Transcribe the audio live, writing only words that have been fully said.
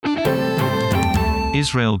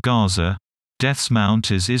Israel-Gaza. Deaths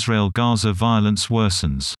mount as Israel-Gaza violence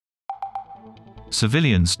worsens.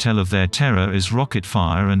 Civilians tell of their terror as rocket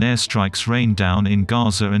fire and airstrikes rain down in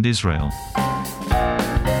Gaza and Israel.